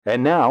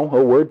And now,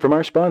 a word from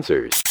our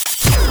sponsors.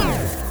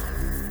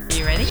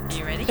 You ready?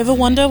 Ever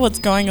wonder what's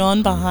going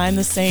on behind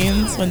the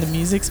scenes when the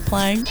music's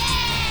playing?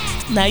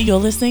 Now you're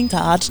listening to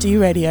ArchD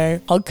Radio,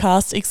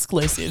 podcast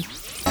exclusive.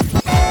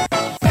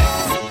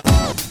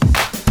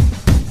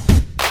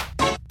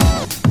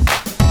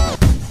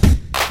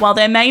 While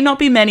there may not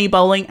be many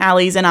bowling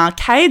alleys and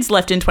arcades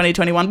left in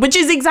 2021, which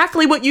is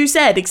exactly what you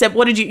said, except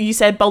what did you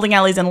said bowling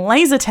alleys and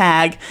laser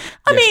tag.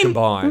 I mean,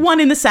 combined.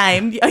 One in the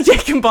same. Yeah,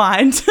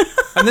 combined.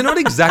 And they're not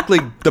exactly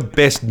the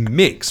best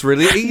mix,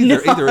 really,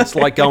 either. No. Either it's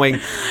like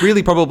going,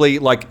 really probably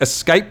like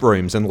escape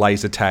rooms and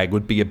laser tag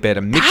would be a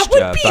better mixture.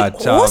 That would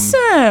be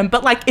awesome.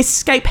 But like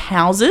escape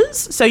houses,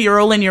 so you're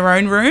all in your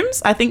own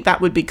rooms, I think that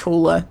would be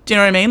cooler. Do you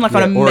know what I mean? Like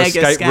on a or mega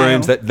escape scale.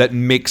 rooms that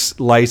mix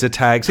laser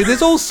tag. See,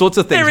 there's all sorts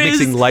of things There is.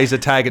 mixing laser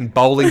tag and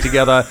bowling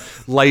together.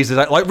 Laser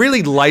tag, like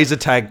really laser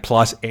tag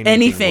plus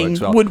anything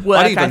works well. would work,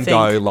 I'd even I think.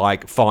 go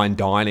like fine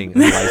dining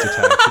and laser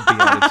tag should be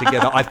added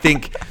together.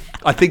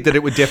 I think that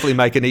it would definitely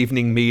make an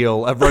evening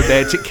meal, a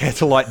romantic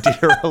candlelight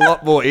dinner, a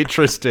lot more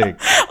interesting.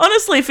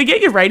 Honestly, forget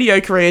your radio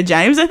career,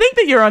 James. I think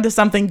that you're onto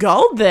something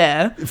gold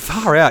there.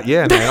 Far out,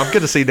 yeah, man. I'm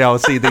going to see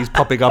these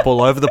popping up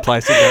all over the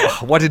place and go,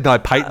 oh, why didn't I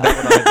patent that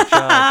when I had the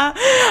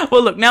chance?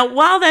 Well, look, now,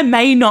 while there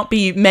may not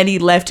be many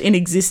left in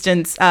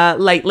existence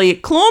lately,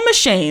 claw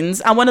machines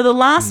are one of the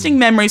lasting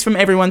memories from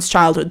everyone's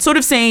childhood. Sort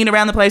of seen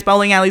around the place,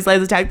 bowling alleys,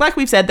 laser tag. Like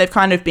we've said, they've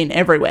kind of been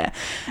everywhere.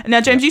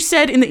 Now, James, you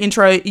said in the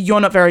intro you're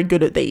not very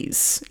good at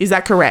these. Is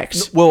that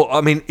correct? Well,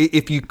 I mean,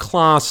 if you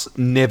class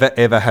never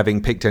ever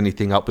having picked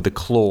anything up with a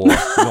claw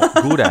not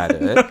good at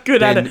it, Not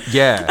good at then, it.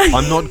 yeah,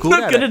 I'm not good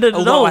Not at good it. at it at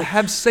Although all.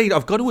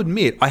 I've got to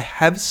admit, I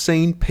have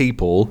seen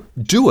people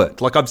do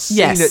it. Like I've seen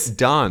Yes. it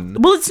done.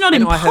 Well, it's not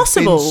and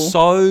impossible. I have been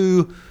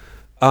so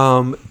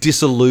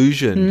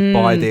disillusioned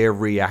by their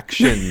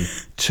reaction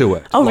to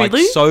it. Oh, like,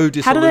 really? So How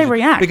disillusioned. do they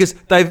react? Because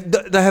they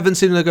haven't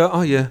seen it and go,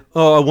 oh yeah,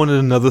 oh I wanted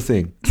another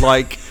thing.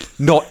 Like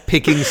not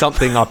picking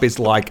something up is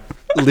like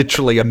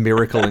literally a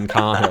miracle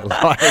incarnate.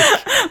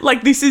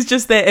 Like this is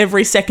just their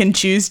every second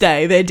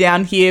Tuesday. They're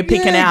down here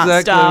picking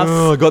out stuff.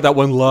 Oh, I got that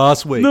one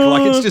last week. No.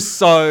 Like it's just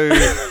so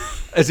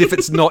as if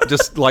it's not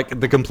just like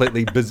the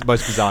completely most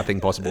bizarre thing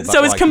possible. But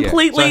So it's like, yeah.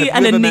 completely So have you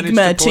an ever managed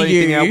enigma to pull to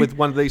anything you. out with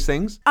one of these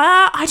things?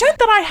 I don't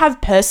that I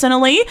have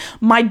personally.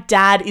 My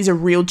dad is a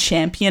real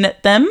champion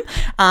at them.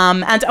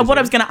 And what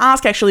I was going to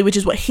ask actually, which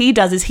is what he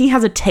does, is he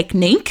has a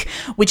technique,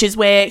 which is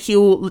where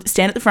he'll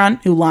stand at the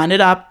front, he'll line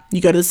it up, you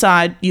go to the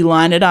side, you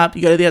line it up,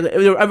 you go to the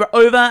other,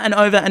 over and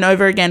over and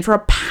over again for a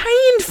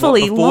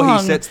painfully Before long.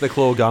 he sets the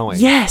claw going.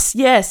 Yes.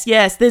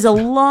 There's a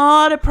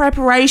lot of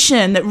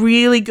preparation that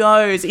really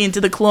goes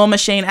into the claw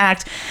machine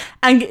act.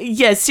 And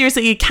yeah,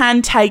 seriously, it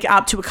can take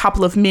up to a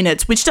couple of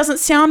minutes, which doesn't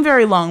sound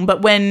very long,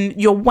 but when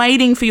you're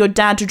waiting for your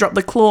dad to drop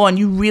the claw and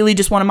you really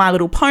just want a My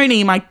Little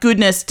Pony, my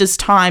goodness, does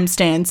time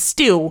stand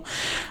still.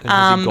 And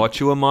has he got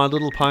you a My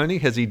Little Pony?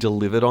 Has he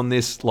delivered on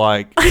this,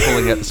 like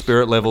pulling out the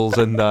spirit levels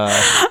and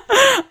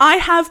I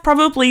have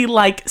probably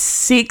like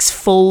 6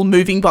 full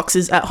moving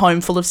boxes at home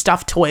full of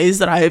stuffed toys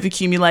that I have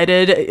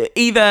accumulated,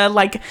 either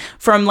like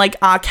from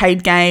like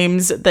arcade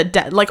games that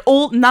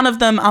none of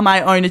them are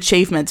my own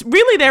achievements.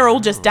 Really, they're all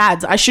just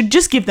dad's. I should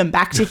just give them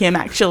back to him,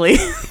 actually.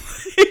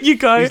 You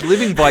go. he's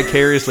living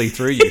vicariously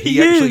through you. He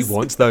He actually is.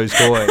 wants those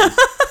toys.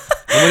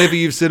 And whenever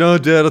you've said, oh,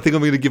 Dad, I think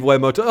I'm going to give away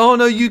my toys. Oh,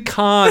 no, you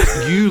can't.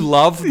 You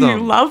love them. You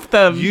love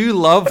them. You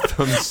love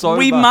them so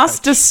We much.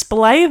 must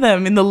display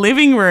them in the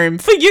living room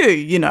for you,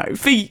 you know,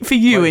 for you Like,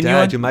 and Dad,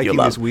 your you're making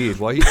your this love. weird.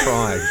 Why are you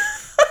crying?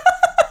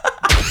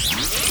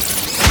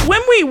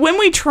 When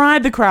we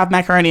tried the Kraft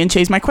macaroni and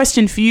cheese, my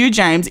question for you,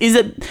 James, is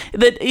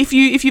that if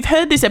you've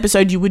heard this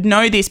episode, you would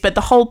know this, but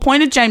the whole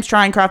point of James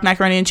trying Kraft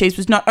macaroni and cheese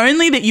was not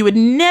only that you had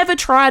never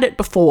tried it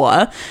before,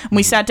 and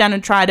we sat down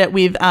and tried it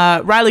with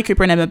Riley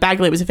Cooper and Emma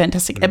Bagley, it was a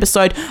fantastic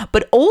episode,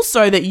 but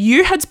also that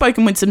you had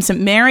spoken with some St.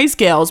 Mary's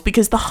girls,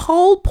 because the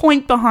whole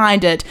point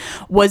behind it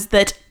was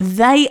that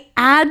they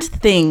add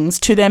things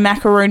to their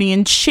macaroni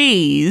and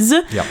cheese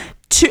Yep.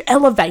 to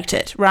elevate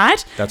it,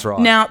 right? That's right.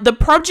 Now, the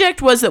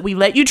project was that we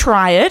let you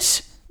try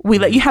it, we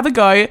let you have a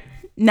go.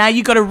 Now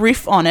you got to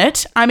riff on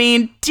it. I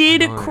mean,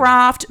 did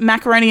Kraft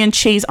macaroni and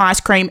cheese ice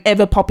cream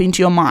ever pop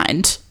into your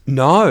mind?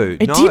 No,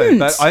 It didn't.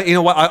 But you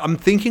know what? I'm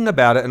thinking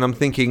about it, and I'm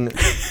thinking,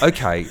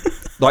 okay,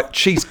 like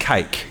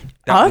cheesecake.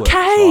 That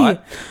Okay. works,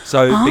 right?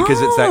 So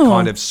because it's that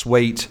kind of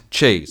sweet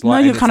cheese. No,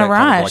 and you're it's kinda that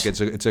kind of right. like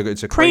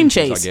it's a Cream cream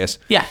cheese. I guess.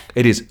 Yeah.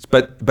 It is.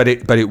 But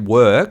it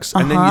works.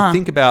 And then you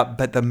think about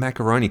the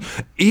macaroni.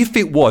 If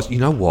it was, you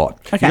know what?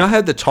 Okay. You know how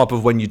at the top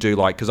of when you do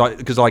like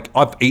because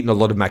I've eaten a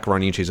lot of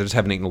macaroni and cheese. I just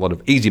haven't eaten a lot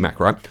of easy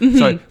macaroni. Mm-hmm.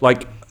 So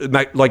like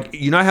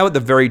you know how at the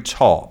very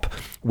top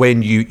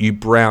when you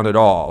brown it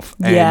off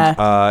and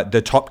Yeah.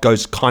 the top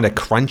goes kind of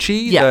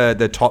crunchy, Yeah.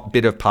 the top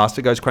bit of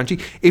pasta goes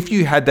crunchy. If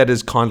you had that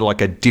as kind of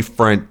like a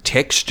different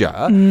texture,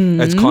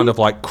 it's kind of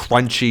like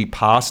crunchy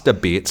pasta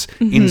bits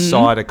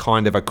inside a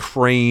kind of a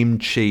cream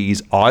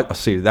cheese. I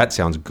see, that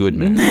sounds good,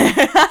 man.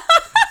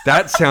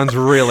 That sounds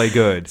really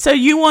good. So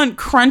you want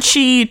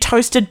crunchy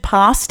toasted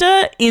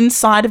pasta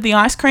inside of the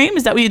ice cream?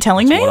 Is that what you're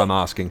telling me? What I'm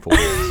asking for.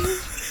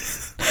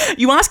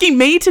 You asking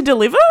me to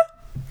deliver?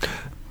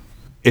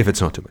 If it's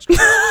not too much.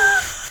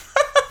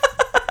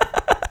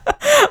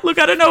 Look,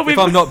 I don't know If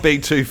I'm not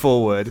being too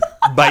forward,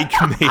 bake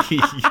me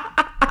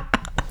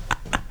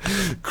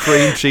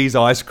cream cheese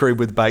ice cream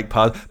with baked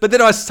pasta. But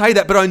then I say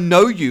that, but I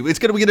know you. We're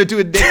going to do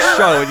a next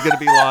show, and you're going to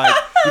be like,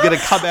 you're going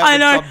to come out I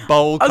know. with some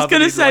bowl. I was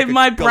going to say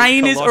my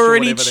brain is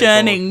already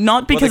churning,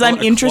 not because I'm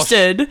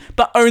interested,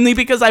 but only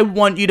because I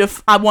want you to.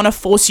 I want to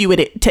force you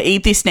to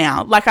eat this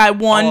now. Like I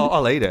want. Oh,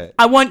 I'll eat it.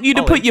 I want you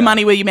to I'll put eat your that.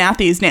 money where your mouth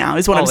is now.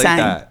 Is what I'm I'll eat saying.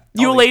 that.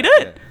 You'll eat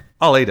it. Yeah.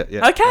 I'll eat it.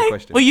 Yeah. Okay. No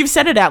question. Well, you've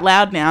said it out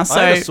loud now, so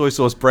I had a soy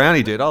sauce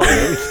brownie, dude. I'll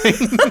eat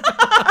anything.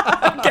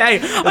 okay.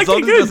 As Okay, long as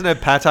it good. doesn't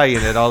have pate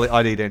in it,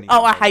 I'd eat anything.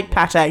 Oh, I hate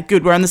pate.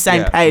 Good, we're on the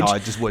same Yeah, page. no, I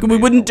just wouldn't we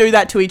eat wouldn't it. do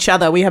that to each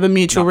other. We have a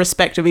mutual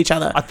respect of each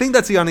other. I think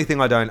that's the only thing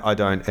I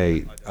don't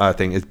eat. I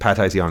think is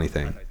pate's the only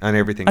thing, and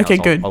everything. Okay,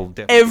 else good. I'll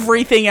definitely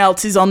Everything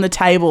else is on the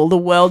table. The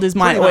world is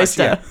my Pretty much,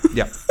 oyster.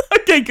 Yeah.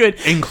 Okay, good.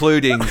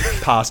 Including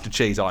pasta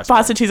cheese ice cream.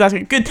 Pasta cheese ice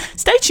cream. Good.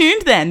 Stay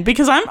tuned then,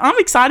 because I'm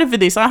excited for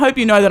this. I hope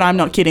you know that I'm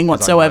not kidding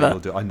whatsoever.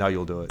 I know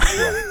you'll do it.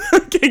 Yeah.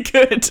 Okay,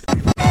 good.